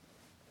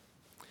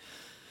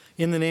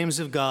In the names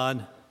of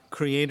God,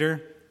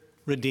 Creator,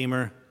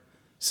 Redeemer,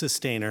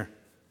 Sustainer.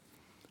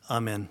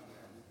 Amen.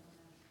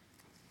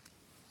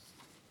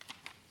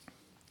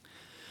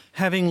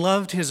 Having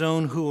loved his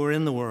own who were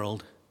in the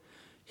world,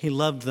 he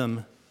loved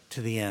them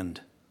to the end.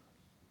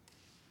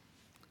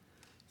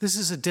 This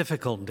is a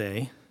difficult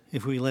day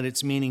if we let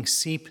its meaning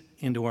seep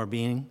into our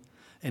being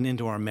and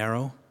into our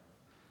marrow.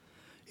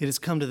 It has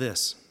come to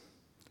this: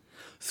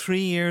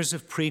 3 years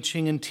of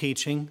preaching and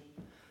teaching,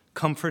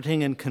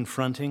 comforting and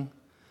confronting,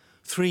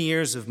 3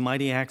 years of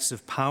mighty acts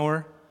of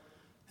power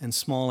and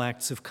small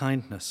acts of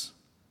kindness,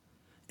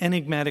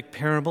 enigmatic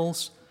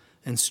parables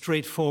and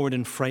straightforward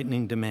and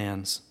frightening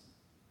demands.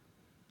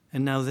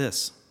 And now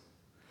this,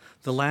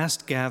 the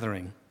last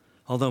gathering,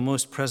 although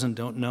most present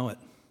don't know it,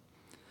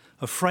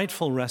 a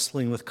frightful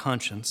wrestling with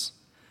conscience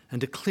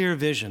and a clear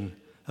vision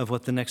of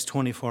what the next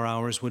 24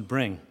 hours would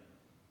bring.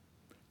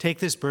 Take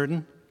this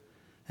burden,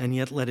 and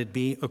yet let it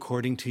be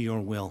according to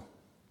your will.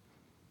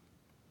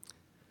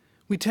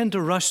 We tend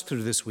to rush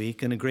through this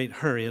week in a great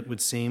hurry, it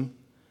would seem,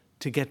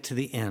 to get to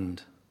the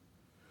end,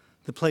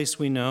 the place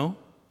we know,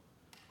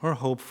 or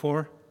hope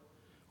for,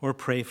 or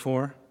pray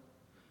for,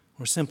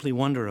 or simply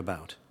wonder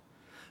about.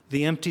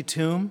 The empty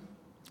tomb,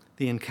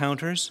 the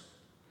encounters.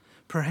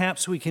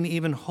 Perhaps we can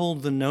even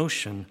hold the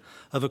notion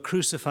of a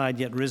crucified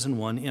yet risen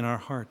one in our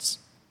hearts.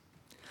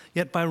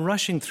 Yet by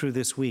rushing through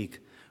this week,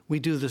 we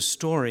do the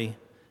story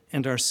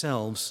and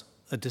ourselves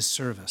a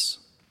disservice.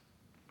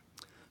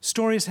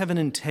 Stories have an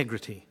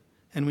integrity,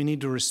 and we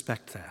need to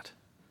respect that.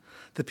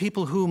 The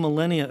people who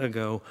millennia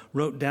ago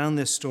wrote down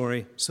this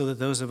story so that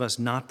those of us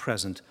not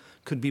present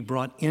could be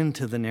brought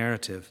into the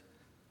narrative,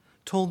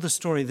 told the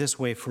story this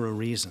way for a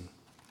reason.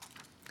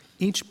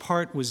 Each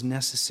part was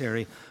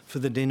necessary for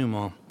the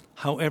denouement,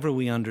 however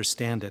we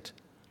understand it,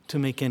 to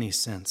make any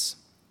sense.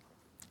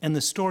 And the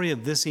story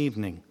of this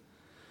evening,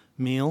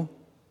 meal,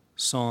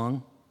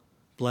 song,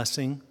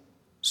 blessing,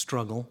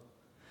 struggle,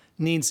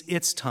 needs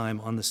its time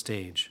on the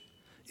stage.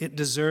 It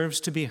deserves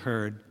to be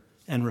heard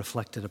and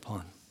reflected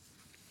upon.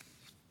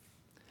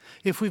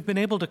 If we've been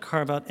able to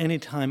carve out any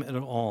time at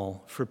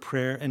all for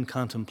prayer and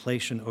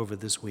contemplation over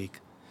this week,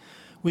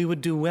 we would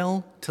do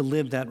well to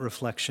live that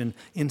reflection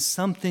in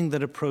something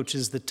that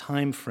approaches the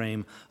time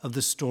frame of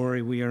the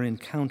story we are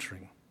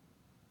encountering.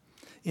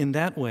 In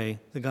that way,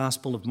 the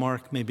Gospel of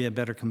Mark may be a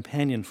better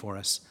companion for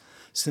us,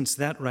 since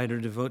that writer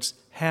devotes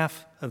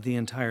half of the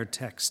entire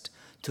text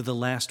to the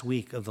last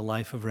week of the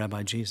life of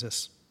Rabbi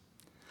Jesus.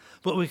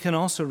 But we can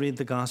also read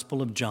the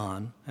Gospel of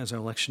John, as our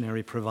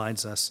lectionary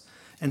provides us,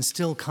 and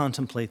still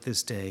contemplate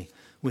this day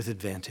with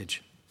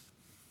advantage.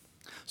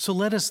 So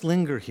let us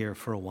linger here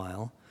for a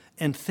while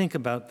and think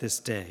about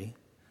this day,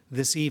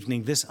 this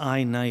evening, this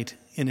night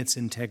in its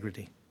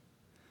integrity.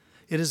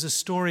 It is a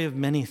story of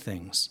many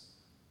things: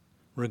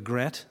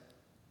 regret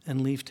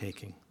and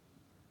leave-taking,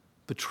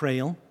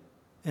 betrayal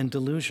and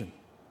delusion,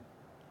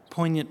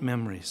 poignant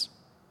memories.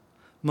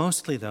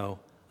 Mostly, though,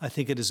 I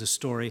think it is a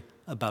story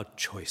about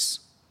choice.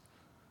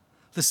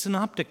 The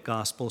Synoptic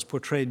Gospels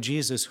portray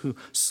Jesus who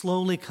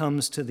slowly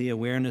comes to the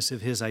awareness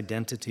of his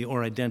identity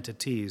or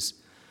identities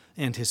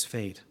and his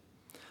fate.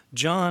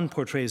 John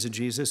portrays a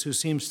Jesus who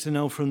seems to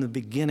know from the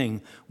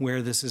beginning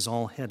where this is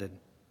all headed.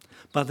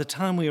 By the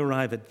time we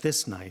arrive at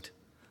this night,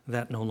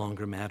 that no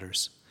longer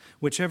matters.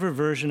 Whichever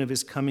version of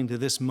his coming to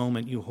this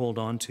moment you hold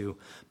on to,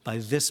 by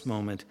this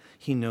moment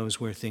he knows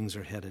where things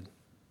are headed.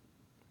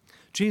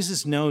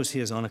 Jesus knows he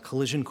is on a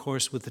collision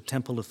course with the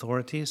temple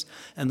authorities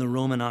and the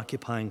Roman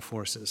occupying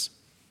forces,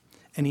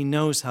 and he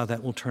knows how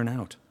that will turn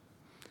out.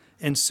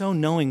 And so,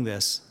 knowing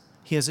this,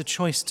 he has a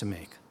choice to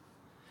make.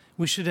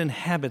 We should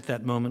inhabit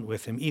that moment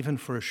with him, even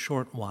for a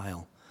short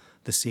while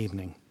this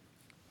evening.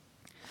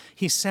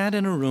 He sat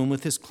in a room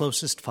with his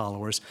closest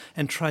followers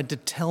and tried to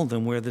tell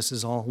them where this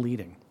is all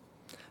leading.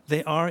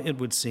 They are, it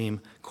would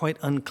seem, quite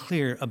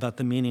unclear about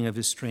the meaning of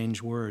his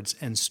strange words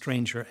and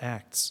stranger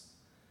acts.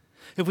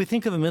 If we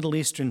think of a Middle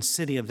Eastern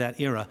city of that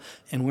era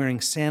and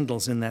wearing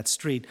sandals in that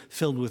street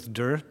filled with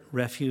dirt,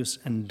 refuse,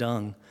 and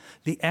dung,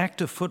 the act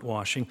of foot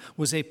washing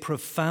was a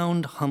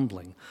profound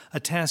humbling, a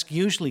task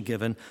usually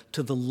given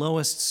to the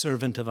lowest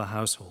servant of a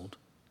household.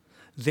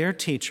 Their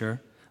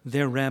teacher,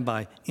 their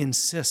rabbi,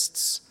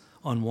 insists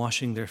on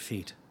washing their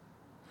feet.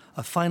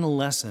 A final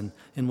lesson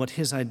in what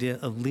his idea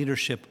of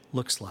leadership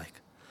looks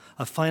like,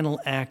 a final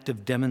act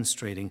of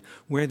demonstrating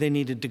where they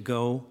needed to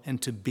go and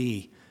to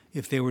be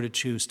if they were to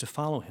choose to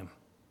follow him.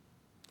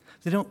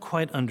 They don't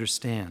quite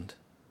understand.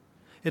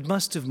 It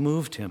must have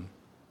moved him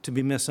to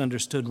be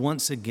misunderstood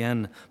once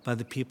again by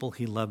the people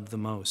he loved the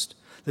most,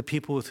 the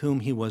people with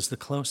whom he was the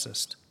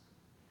closest.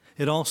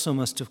 It also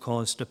must have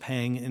caused a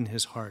pang in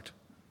his heart.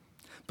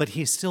 But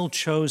he still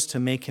chose to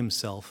make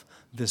himself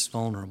this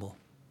vulnerable.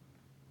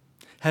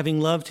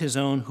 Having loved his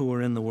own who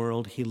were in the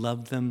world, he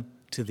loved them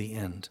to the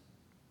end.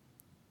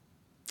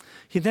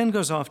 He then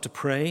goes off to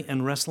pray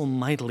and wrestle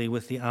mightily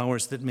with the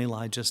hours that may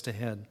lie just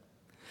ahead.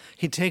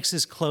 He takes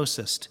his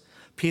closest,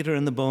 Peter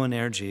and the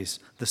Boanerges,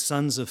 the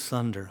sons of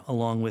thunder,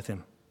 along with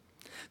him.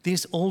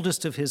 These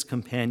oldest of his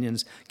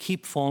companions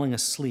keep falling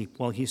asleep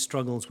while he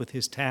struggles with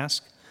his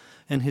task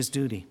and his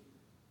duty.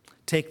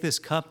 Take this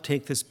cup,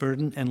 take this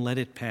burden, and let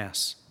it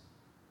pass.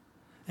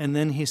 And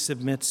then he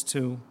submits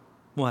to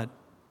what?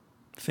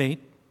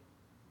 Fate?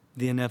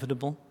 The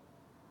inevitable?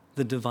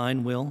 The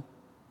divine will?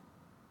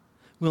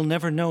 We'll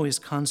never know his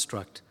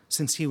construct,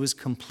 since he was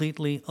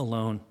completely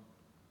alone,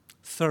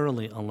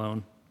 thoroughly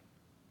alone.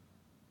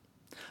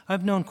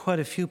 I've known quite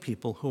a few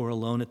people who were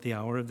alone at the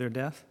hour of their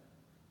death.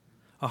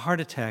 A heart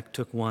attack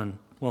took one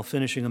while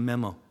finishing a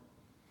memo.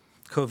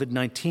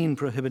 COVID-19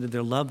 prohibited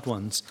their loved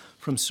ones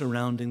from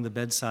surrounding the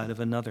bedside of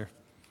another.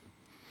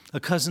 A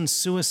cousin's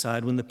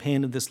suicide when the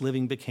pain of this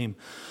living became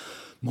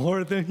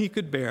more than he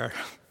could bear.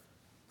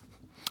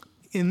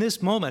 In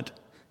this moment,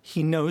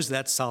 he knows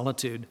that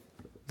solitude,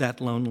 that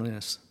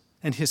loneliness,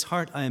 and his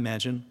heart, I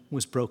imagine,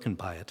 was broken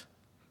by it.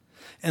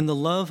 And the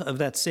love of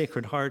that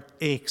Sacred Heart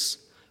aches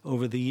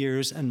over the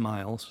years and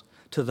miles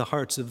to the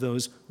hearts of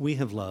those we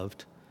have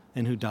loved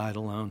and who died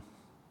alone.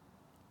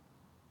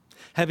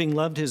 Having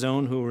loved his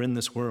own who were in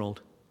this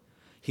world,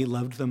 he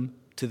loved them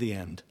to the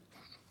end.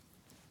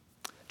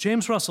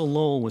 James Russell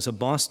Lowell was a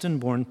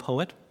Boston-born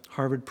poet,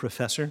 Harvard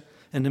professor,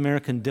 and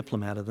American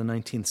diplomat of the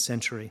 19th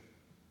century.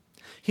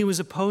 He was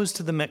opposed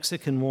to the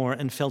Mexican War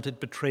and felt it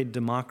betrayed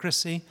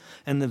democracy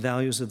and the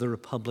values of the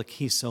republic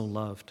he so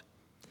loved.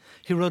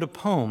 He wrote a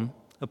poem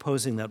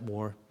opposing that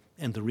war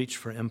and the reach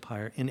for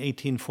empire in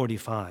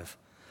 1845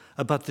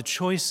 about the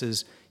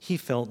choices he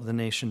felt the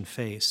nation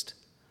faced.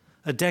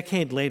 A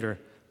decade later,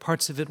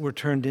 parts of it were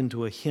turned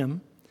into a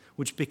hymn,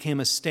 which became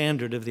a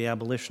standard of the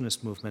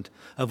abolitionist movement,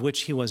 of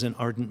which he was an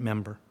ardent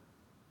member.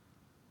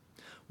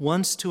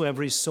 Once to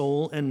every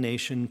soul and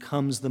nation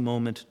comes the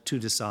moment to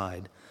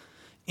decide,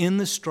 in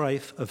the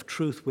strife of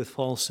truth with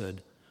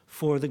falsehood,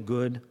 for the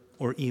good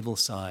or evil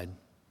side.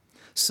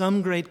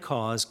 Some great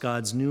cause,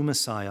 God's new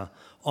Messiah,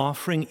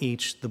 offering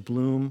each the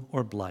bloom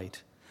or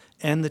blight,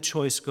 and the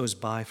choice goes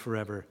by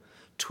forever,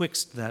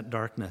 twixt that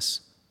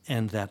darkness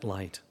and that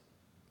light.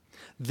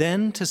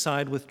 Then to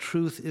side with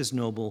truth is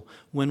noble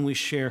when we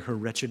share her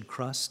wretched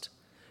crust,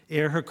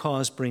 ere her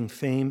cause bring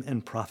fame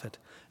and profit,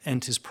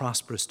 and 'tis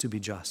prosperous to be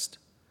just.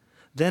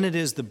 Then it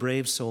is the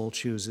brave soul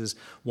chooses,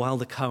 while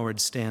the coward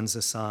stands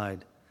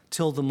aside,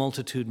 till the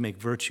multitude make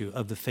virtue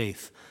of the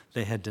faith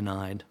they had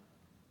denied.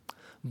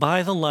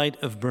 By the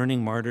light of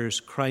burning martyrs,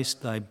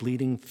 Christ, thy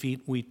bleeding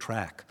feet we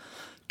track,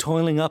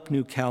 toiling up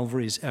new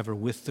Calvaries ever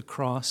with the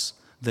cross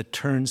that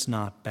turns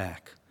not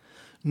back.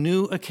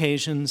 New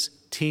occasions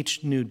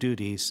teach new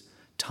duties.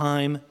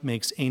 Time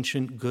makes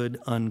ancient good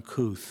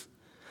uncouth.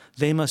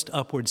 They must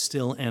upward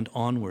still and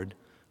onward,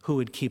 who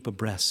would keep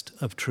abreast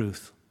of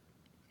truth.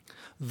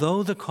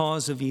 Though the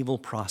cause of evil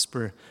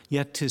prosper,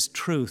 yet 'tis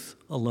truth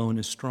alone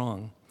is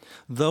strong.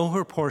 Though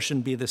her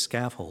portion be the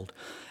scaffold,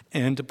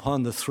 and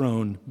upon the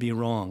throne be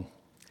wrong,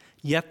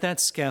 yet that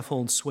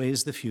scaffold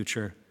sways the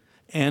future,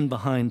 and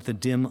behind the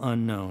dim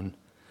unknown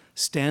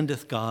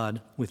standeth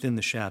God within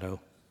the shadow,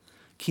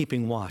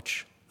 keeping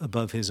watch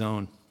above his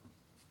own.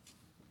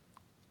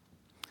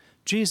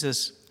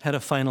 Jesus had a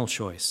final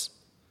choice,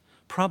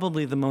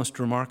 probably the most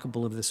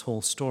remarkable of this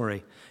whole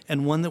story,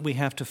 and one that we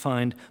have to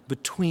find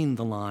between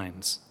the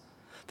lines.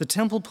 The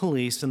temple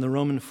police and the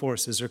Roman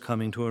forces are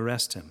coming to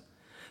arrest him.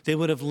 They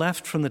would have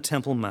left from the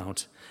Temple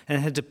Mount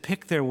and had to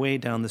pick their way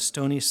down the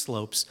stony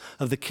slopes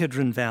of the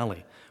Kidron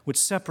Valley, which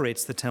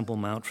separates the Temple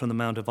Mount from the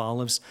Mount of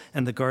Olives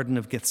and the Garden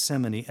of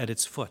Gethsemane at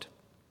its foot.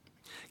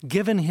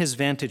 Given his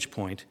vantage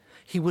point,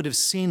 he would have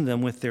seen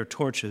them with their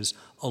torches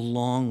a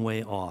long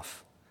way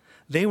off.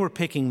 They were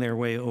picking their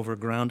way over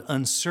ground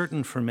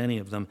uncertain for many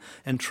of them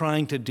and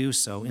trying to do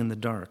so in the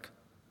dark.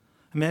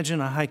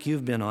 Imagine a hike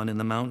you've been on in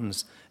the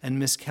mountains and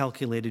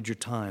miscalculated your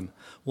time,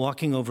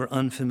 walking over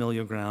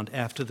unfamiliar ground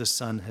after the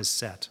sun has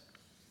set.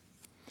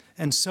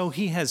 And so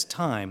he has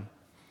time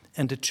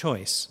and a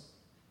choice.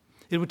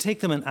 It would take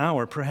them an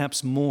hour,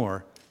 perhaps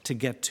more, to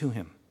get to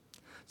him.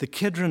 The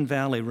Kidron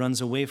Valley runs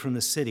away from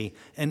the city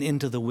and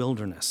into the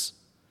wilderness,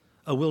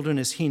 a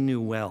wilderness he knew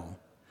well,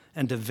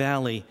 and a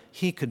valley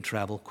he could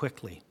travel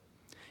quickly.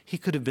 He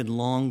could have been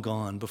long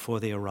gone before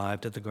they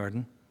arrived at the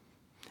garden,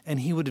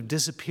 and he would have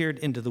disappeared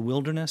into the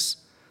wilderness,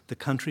 the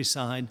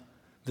countryside,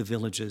 the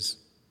villages.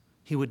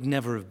 He would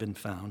never have been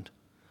found.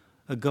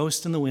 A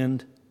ghost in the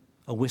wind,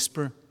 a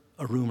whisper,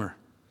 a rumor,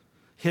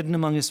 hidden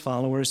among his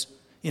followers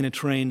in a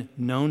terrain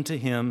known to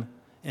him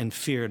and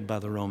feared by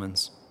the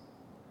Romans.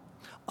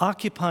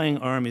 Occupying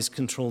armies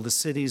control the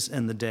cities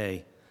and the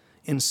day.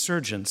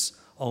 Insurgents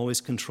always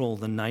control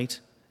the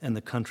night and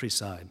the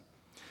countryside.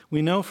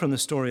 We know from the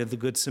story of the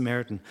Good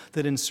Samaritan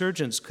that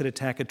insurgents could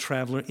attack a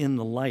traveler in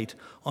the light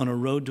on a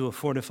road to a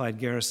fortified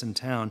garrison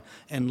town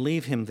and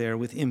leave him there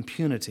with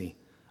impunity,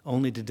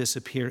 only to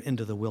disappear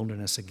into the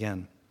wilderness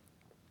again.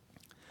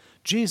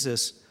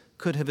 Jesus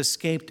could have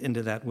escaped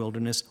into that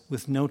wilderness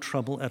with no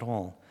trouble at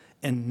all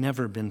and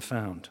never been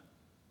found.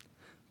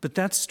 But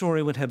that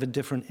story would have a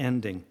different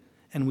ending,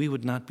 and we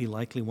would not be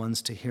likely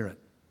ones to hear it.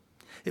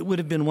 It would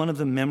have been one of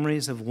the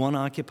memories of one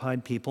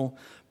occupied people,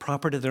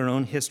 proper to their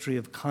own history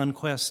of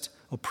conquest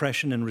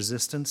oppression, and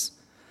resistance,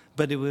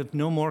 but it would have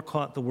no more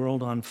caught the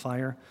world on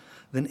fire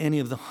than any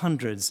of the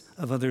hundreds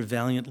of other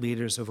valiant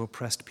leaders of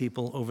oppressed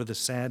people over the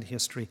sad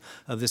history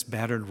of this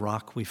battered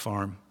rock we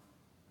farm.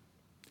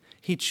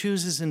 He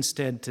chooses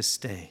instead to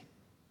stay,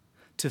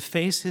 to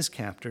face his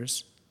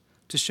captors,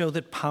 to show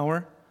that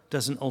power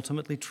doesn't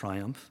ultimately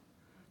triumph,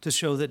 to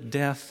show that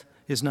death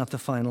is not the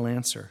final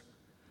answer,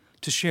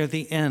 to share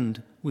the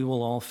end we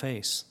will all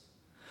face,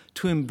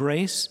 to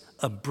embrace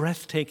a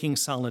breathtaking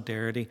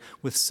solidarity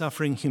with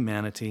suffering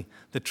humanity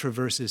that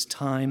traverses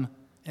time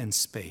and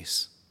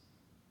space.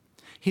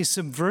 He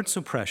subverts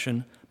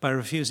oppression by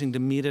refusing to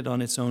meet it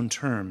on its own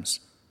terms,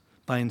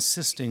 by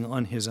insisting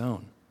on his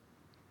own.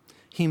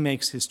 He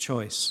makes his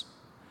choice,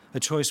 a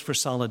choice for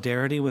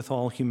solidarity with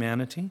all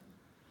humanity,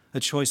 a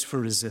choice for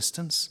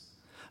resistance,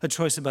 a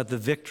choice about the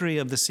victory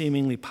of the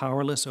seemingly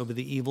powerless over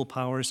the evil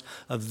powers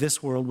of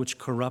this world which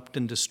corrupt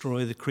and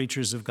destroy the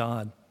creatures of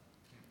God,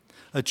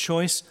 a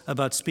choice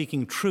about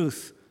speaking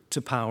truth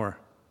to power,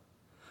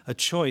 a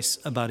choice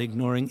about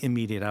ignoring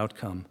immediate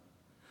outcome,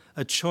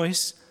 a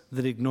choice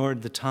that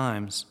ignored the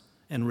times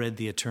and read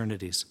the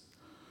eternities,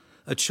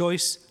 a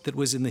choice that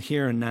was in the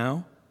here and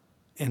now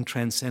and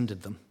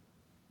transcended them.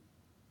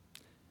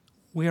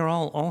 We are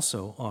all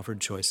also offered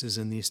choices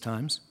in these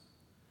times.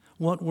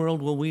 What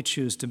world will we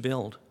choose to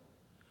build?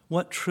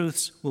 What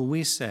truths will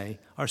we say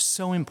are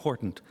so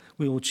important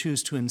we will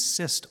choose to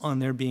insist on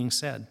their being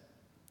said?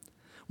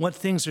 What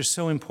things are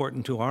so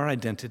important to our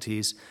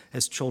identities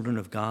as children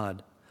of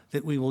God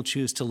that we will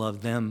choose to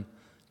love them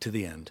to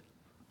the end?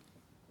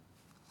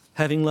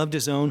 Having loved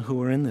his own who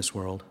were in this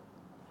world,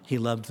 he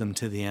loved them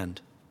to the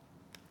end.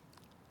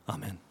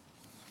 Amen.